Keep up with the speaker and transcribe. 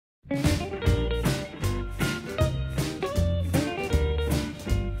I'm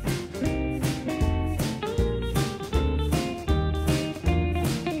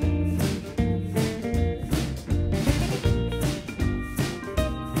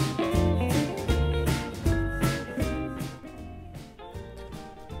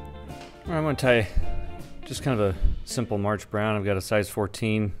going to tie just kind of a simple March brown. I've got a size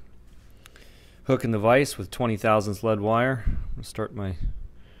 14 hook in the vise with 20 thousandths lead wire. I'm going to start my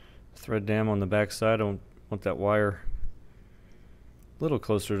thread dam on the back side. I want that wire a little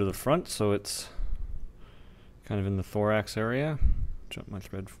closer to the front so it's kind of in the thorax area. Jump my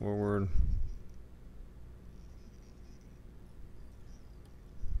thread forward.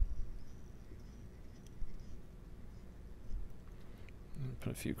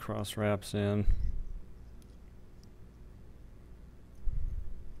 Put a few cross wraps in.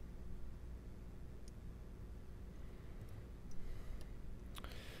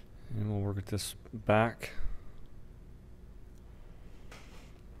 And we'll work at this back.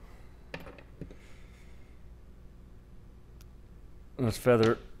 And this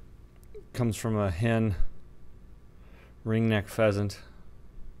feather comes from a hen ringneck pheasant.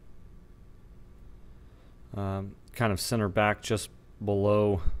 Kind of center back just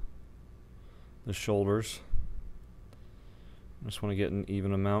below the shoulders. I just want to get an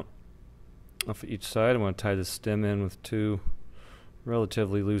even amount off each side. I want to tie the stem in with 2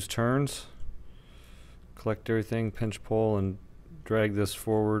 relatively loose turns. Collect everything, pinch pull, and drag this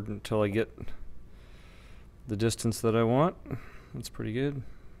forward until I get the distance that I want. That's pretty good.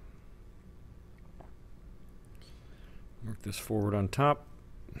 Work this forward on top.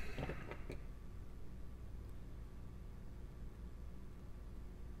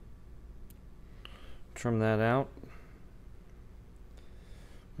 Trim that out.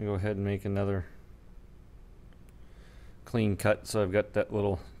 I'm gonna go ahead and make another clean cut, so I've got that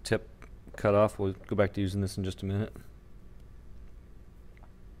little tip cut off. We'll go back to using this in just a minute.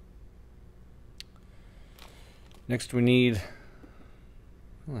 Next we need,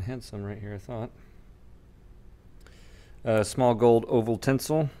 well, I had some right here, I thought. Small gold oval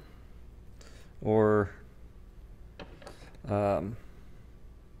tinsel, or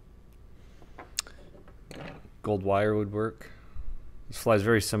gold wire would work. This flies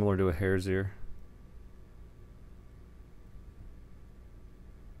very similar to a hare's ear.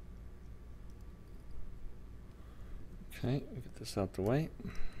 Okay, get this out the way.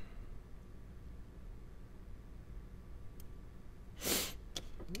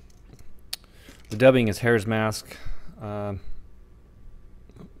 The dubbing is hare's mask. Kind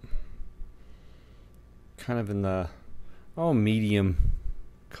of in the medium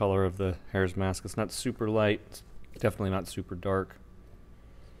color of the hare's mask. It's not super light, it's definitely not super dark.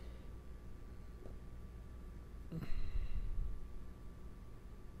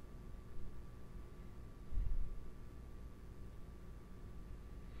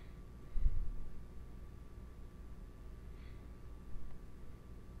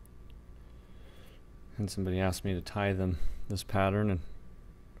 And somebody asked me to tie them this pattern, and I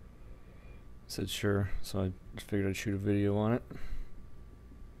said sure, so I just figured I'd shoot a video on it.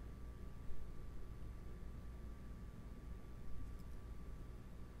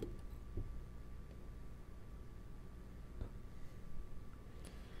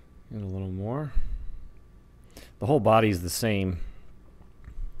 Get a little more. The whole body is the same,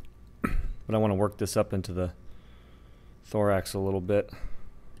 but I want to work this up into the thorax a little bit,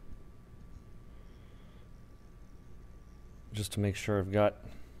 just to make sure I've got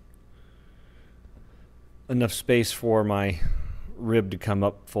enough space for my rib to come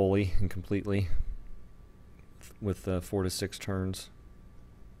up fully and completely with 4 to 6 turns.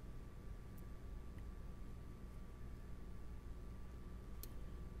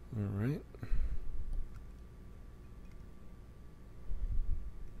 All right.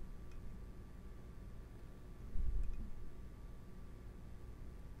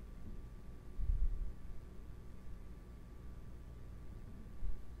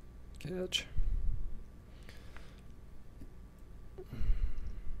 Catch.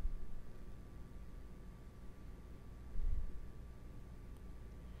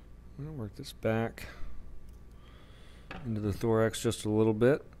 I'm going to work this back into the thorax just a little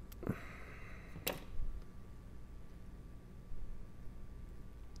bit.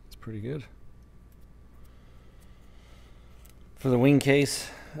 It's pretty good. For the wing case,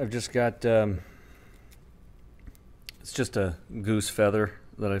 I've just got, it's just a goose feather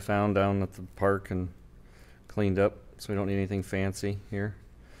that I found down at the park and cleaned up, so we don't need anything fancy here.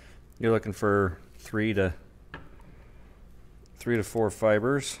 You're looking for 3 to 4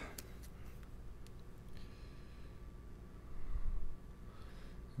 fibers.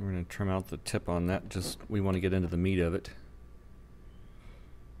 We're going to trim out the tip on that, just we want to get into the meat of it.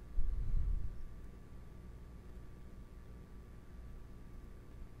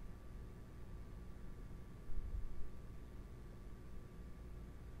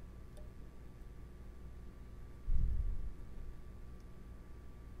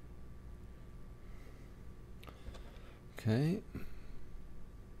 Okay.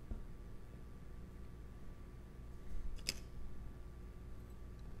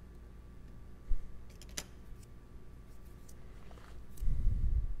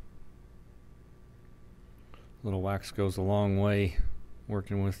 Little wax goes a long way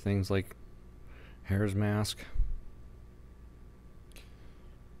working with things like Hares mask.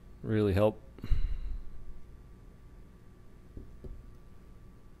 Really help.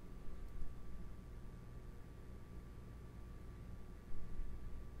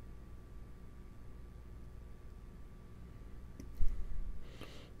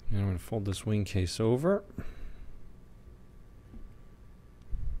 And I'm going to fold this wing case over.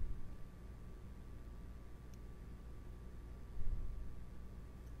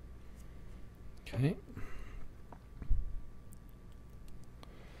 Okay.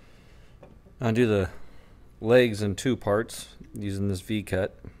 I'll do the legs in 2 parts using this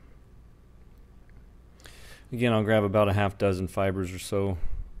V-cut. Again, I'll grab about a half dozen fibers or so.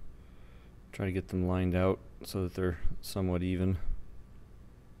 Try to get them lined out so that they're somewhat even.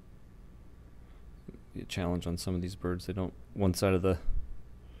 Be a challenge on some of these birds. They don't, one side of the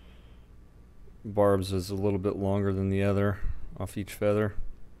barbs is a little bit longer than the other off each feather.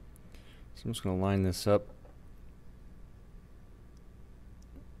 So I'm just going to line this up.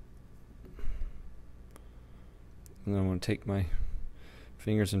 And then I'm going to take my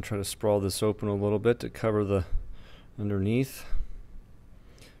fingers and try to sprawl this open a little bit to cover the underneath.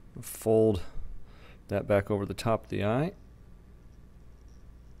 Fold that back over the top of the eye.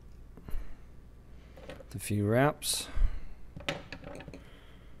 A few wraps.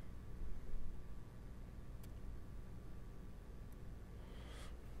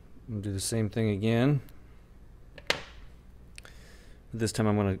 We'll do the same thing again. This time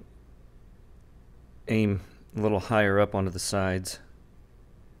I'm going to aim a little higher up onto the sides.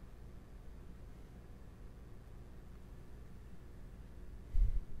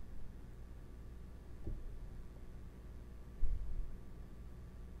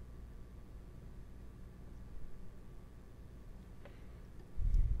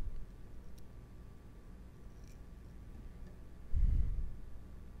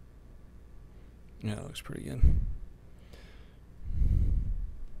 Yeah, that looks pretty good.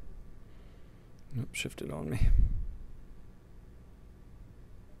 Nope, shifted on me.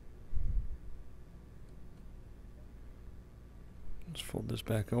 Let's fold this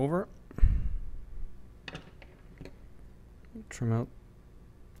back over. Trim out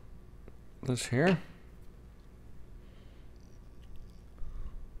this here.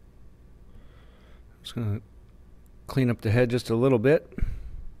 Just going to clean up the head just a little bit.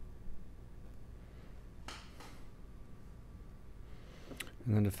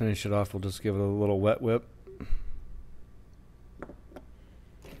 And then to finish it off, we'll just give it a little wet whip.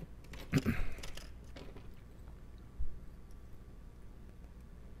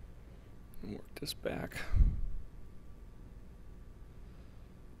 Work this back.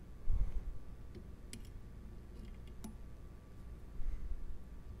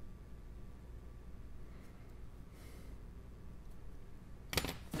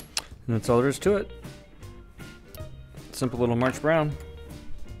 And that's all there is to it. Simple little March brown.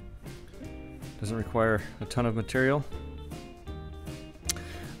 Doesn't require a ton of material.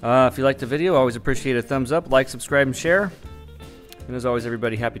 If you liked the video, I always appreciate a thumbs up, like, subscribe, and share. And as always,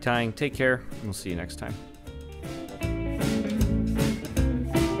 everybody, happy tying. Take care, and we'll see you next time.